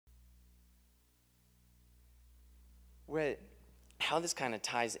Where, how this kind of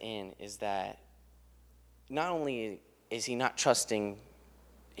ties in is that not only is he not trusting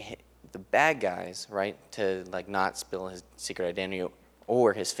the bad guys, right, to like not spill his secret identity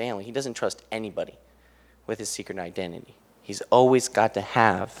or his family, he doesn't trust anybody with his secret identity. He's always got to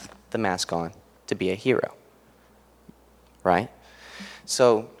have the mask on to be a hero, right?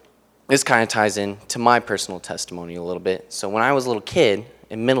 So this kind of ties in to my personal testimony a little bit. So when I was a little kid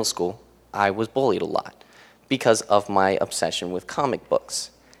in middle school, I was bullied a lot because of my obsession with comic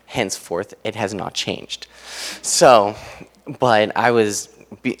books. Henceforth, it has not changed. So, but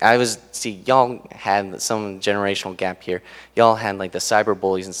see, y'all had some generational gap here. Y'all had like the cyber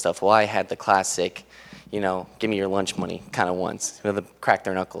bullies and stuff. Well, I had the classic, give me your lunch money kind of ones, crack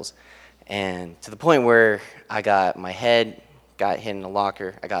their knuckles. And to the point where I got my head got hit in a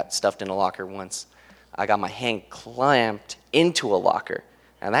locker. I got stuffed in a locker once. I got my hand clamped into a locker.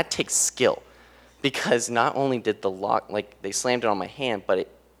 Now that takes skill, because not only did the lock, like they slammed it on my hand, but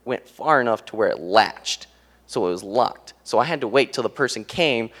it went far enough to where it latched, so it was locked. So I had to wait till the person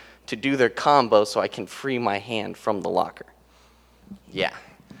came to do their combo so I can free my hand from the locker. Yeah.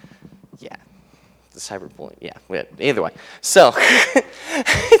 The cyberbullying, yeah, either way. So,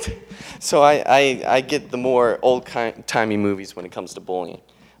 so I get the more old-timey movies when it comes to bullying.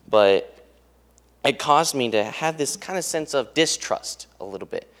 But it caused me to have this kind of sense of distrust a little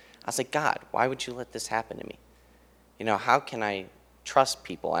bit. I was like, God, why would you let this happen to me? How can I trust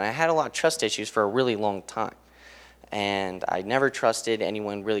people? And I had a lot of trust issues for a really long time. And I never trusted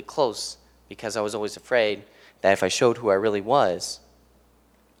anyone really close because I was always afraid that if I showed who I really was,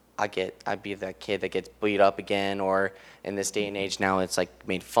 I'd be that kid that gets beat up again, or in this day and age now it's like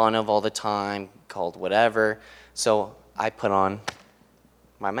made fun of all the time, called whatever. So I put on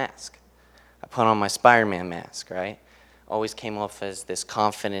my mask. I put on my Spider-Man mask, right? Always came off as this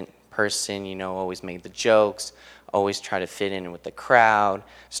confident person, always made the jokes, always try to fit in with the crowd,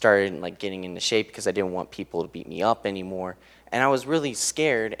 started like getting into shape because I didn't want people to beat me up anymore. And I was really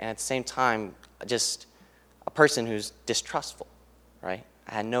scared, and at the same time, just a person who's distrustful, right?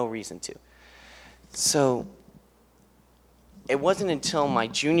 I had no reason to. So it wasn't until my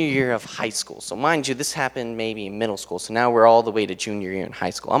junior year of high school. So mind you, this happened maybe in middle school. So now we're all the way to junior year in high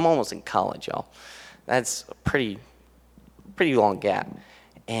school. I'm almost in college, y'all. That's a pretty long gap.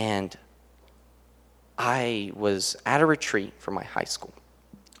 And I was at a retreat for my high school.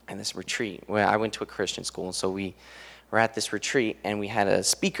 And this retreat, where I went to a Christian school, and so we were at this retreat, and we had a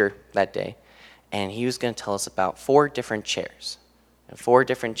speaker that day, and he was going to tell us about 4 different chairs. And 4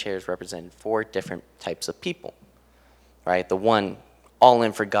 different chairs represented 4 different types of people, right? The one, all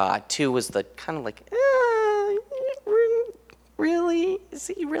in for God. 2 was the kind of like, really? Is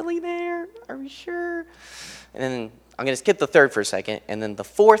he really there? Are we sure? And then I'm going to skip the 3rd for a second, and then the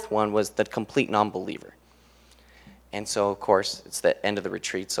 4th one was the complete non-believer. And so, of course, it's the end of the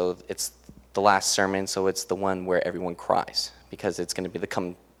retreat, so it's the last sermon, so it's the one where everyone cries, because it's going to be the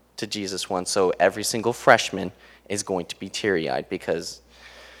come to Jesus one, so every single freshman is going to be teary-eyed because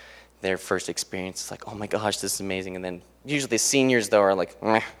their first experience is like, oh my gosh, this is amazing. And then usually the seniors, though, are like,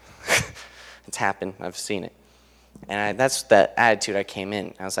 meh. It's happened, I've seen it. And that's the attitude I came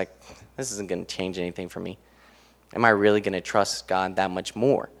in. I was like, this isn't going to change anything for me. Am I really going to trust God that much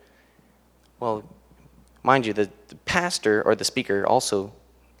more? Well, mind you, the pastor or the speaker also,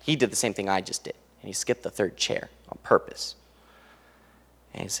 he did the same thing I just did. And he skipped the 3rd chair on purpose.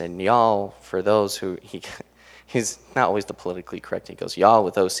 And he said, y'all, for those who, he's not always the politically correct. He goes, y'all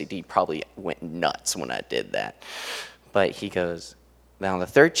with OCD probably went nuts when I did that. But he goes, now the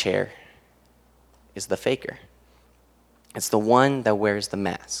 3rd chair is the faker. It's the one that wears the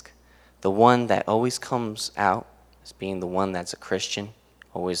mask. The one that always comes out as being the one that's a Christian,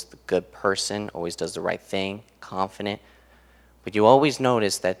 always the good person, always does the right thing, confident. But you always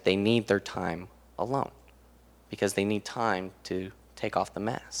notice that they need their time alone because they need time to take off the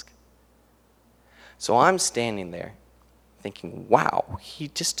mask. So I'm standing there thinking, wow, he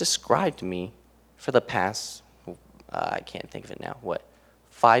just described me for the past, I can't think of it now,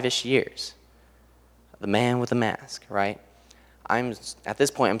 5-ish years. The man with the mask, right? At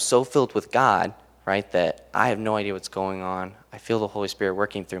this point, I'm so filled with God, right, that I have no idea what's going on. I feel the Holy Spirit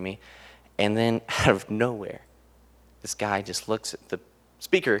working through me. And then out of nowhere, this guy just looks at the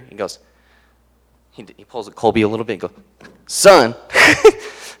speaker and goes, he pulls a Colby a little bit and goes, son,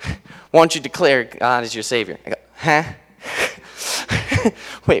 why don't you declare God as your Savior? I go, huh?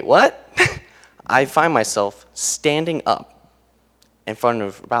 Wait, what? I find myself standing up in front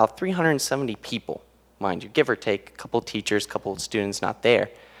of about 370 people, mind you, give or take, a couple teachers, a couple students not there.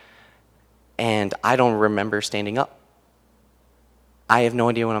 And I don't remember standing up. I have no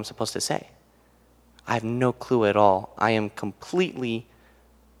idea what I'm supposed to say. I have no clue at all. I am completely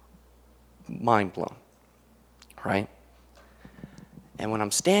mind blown, right? And when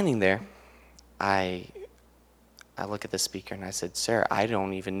I'm standing there, I look at the speaker and I said, "Sir, I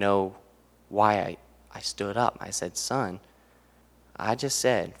don't even know why I stood up." I said, "Son, I just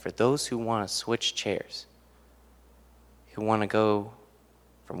said, for those who want to switch chairs, who want to go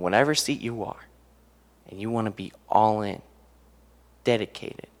from whatever seat you are, and you want to be all in,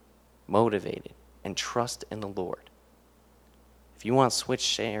 dedicated, motivated, and trust in the Lord. If you want to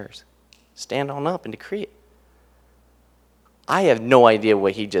switch chairs, stand on up and decree it." I have no idea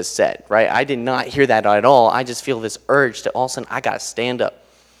what he just said, right? I did not hear that at all. I just feel this urge to all of a sudden, I got to stand up.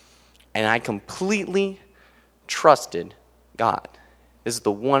 And I completely trusted God. This is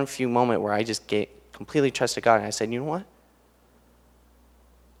the one few moment where I just completely trusted God. And I said, "You know what?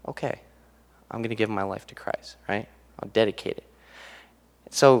 Okay, I'm going to give my life to Christ, right? I'll dedicate it."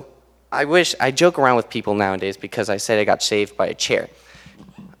 So I joke around with people nowadays because I said I got saved by a chair.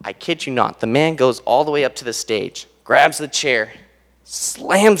 I kid you not. The man goes all the way up to the stage, grabs the chair,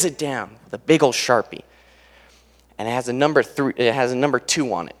 slams it down with a big old Sharpie. And it has a number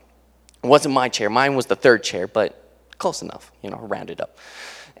 2 on it. It wasn't my chair. Mine was the 3rd chair, but close enough, rounded up.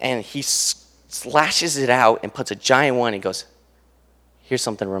 And he slashes it out and puts a giant 1 and goes, "Here's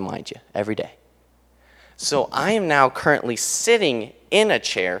something to remind you every day." So I am now currently sitting in a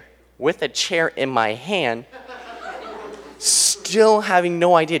chair with a chair in my hand, still having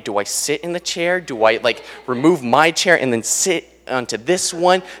no idea. Do I sit in the chair? Do I remove my chair and then sit onto this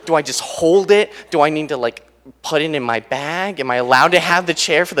one? Do I just hold it? Do I need to put it in my bag? Am I allowed to have the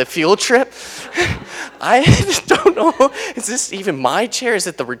chair for the field trip? I just don't know. Is this even my chair? Is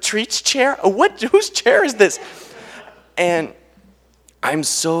it the retreat's chair? Whose chair is this? And I'm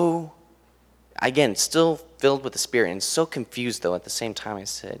so, again, still filled with the Spirit and so confused, though, at the same time.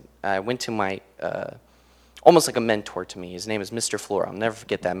 I went to my, almost like a mentor to me. His name is Mr. Flora. I'll never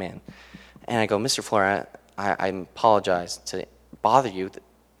forget that man. And I go, "Mr. Flora, I apologize to bother you,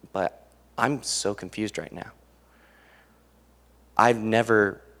 but I'm so confused right now. I've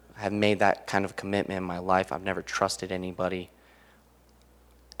never have made that kind of commitment in my life. I've never trusted anybody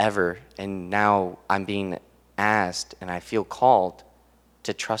ever. And now I'm being asked and I feel called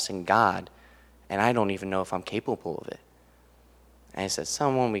to trust in God, and I don't even know if I'm capable of it." And he said,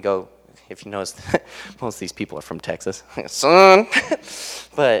 "Son, when we go," if you notice, most of these people are from Texas. "Son."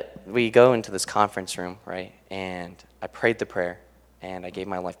 But we go into this conference room, right? And I prayed the prayer, and I gave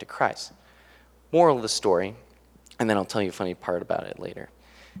my life to Christ. Moral of the story, and then I'll tell you a funny part about it later,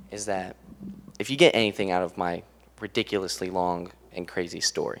 is that if you get anything out of my ridiculously long and crazy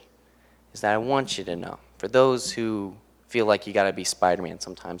story, is that I want you to know, for those who feel like you got to be Spider-Man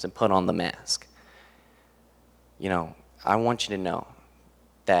sometimes and put on the mask, I want you to know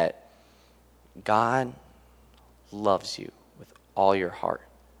that God loves you with all your heart,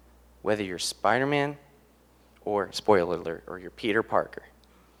 whether you're Spider-Man or, spoiler alert, or you're Peter Parker.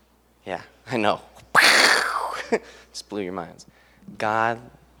 Yeah, I know. Just blew your minds. God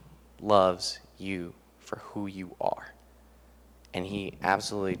loves you for who you are. And he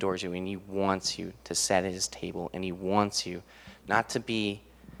absolutely adores you, and he wants you to sit at his table, and he wants you not to be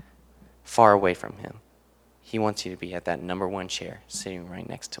far away from him. He wants you to be at that number 1 chair, sitting right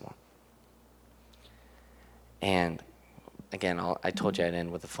next to him. And again, I told you I'd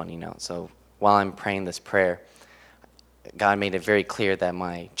end with a funny note. So while I'm praying this prayer, God made it very clear that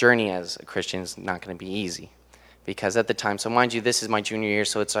my journey as a Christian is not going to be easy. Because at the time, so mind you, this is my junior year,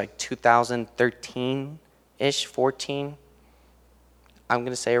 so it's like 2013-ish, 14, I'm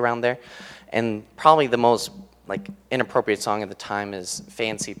going to say around there. And probably the most inappropriate song at the time is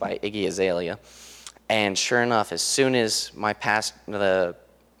 "Fancy" by Iggy Azalea. And sure enough, as soon as my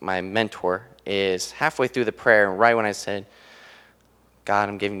mentor is halfway through the prayer, and right when I said, "God,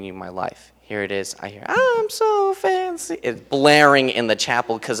 I'm giving you my life," here it is. I hear, "I'm so fancy." It's blaring in the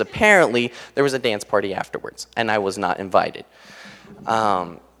chapel because apparently there was a dance party afterwards, and I was not invited.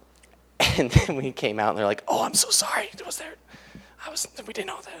 And then we came out, and they're like, "Oh, I'm so sorry. We didn't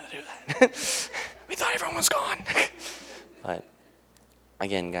know how to do that. We thought everyone was gone." But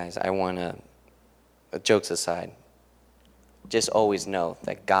again, guys, I want to, jokes aside, just always know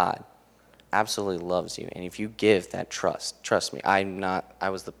that God absolutely loves you. And if you give that trust me, I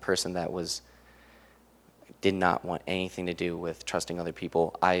was the person that did not want anything to do with trusting other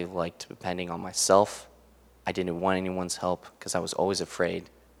people. I liked depending on myself. I didn't want anyone's help because I was always afraid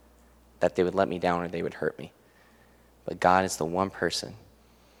that they would let me down or they would hurt me. But God is the one person,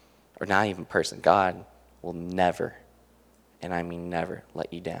 or not even person, God will never, and I mean never,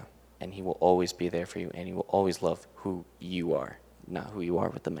 let you down. And he will always be there for you, and he will always love who you are, not who you are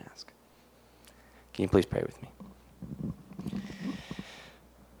with the mask. Can you please pray with me?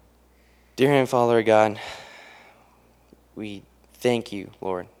 Dear Heavenly Father God, we thank you,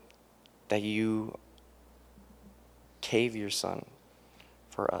 Lord, that you gave your Son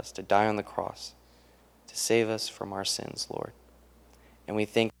for us to die on the cross, to save us from our sins, Lord. And we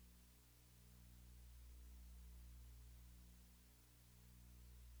thank